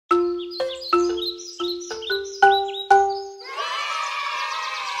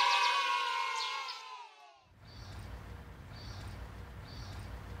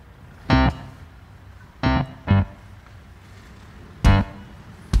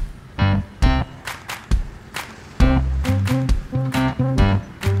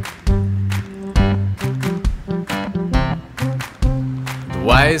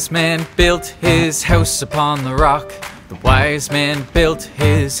wise man built his house upon the rock. The wise man built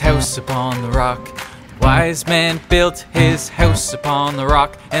his house upon the rock. The wise man built his house upon the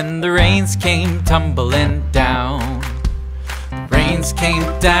rock, and the rains came tumbling down. The rains came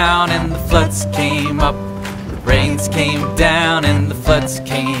down and the floods came up. The rains came down and the floods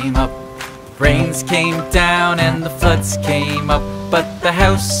came up. The rains came down and the floods came up, but the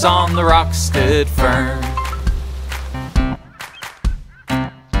house on the rock stood firm.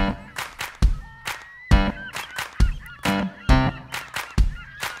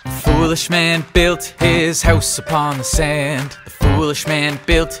 The foolish man built his house upon the sand. The foolish man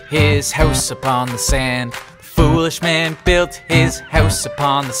built his house upon the sand. The foolish man built his house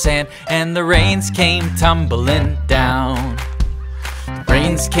upon the sand, and the rains came tumbling down. The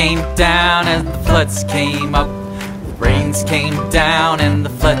rains came down and the floods came up. The rains came down and the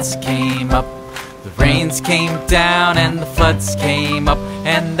floods came up. The rains came down and the floods came up,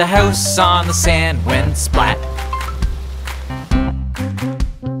 and the house on the sand went splat.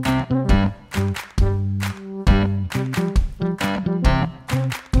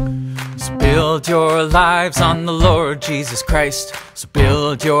 Build your lives on the Lord Jesus Christ. So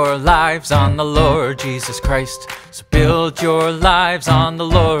build your lives on the Lord Jesus Christ. So build your lives on the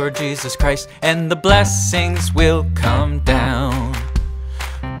Lord Jesus Christ, and the blessings will come down.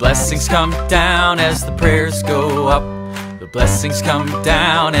 Blessings come down as the prayers go up. The blessings come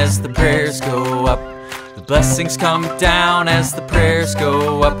down as the prayers go up. The blessings come down as the prayers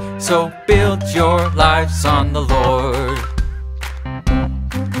go up. So build your lives on the Lord.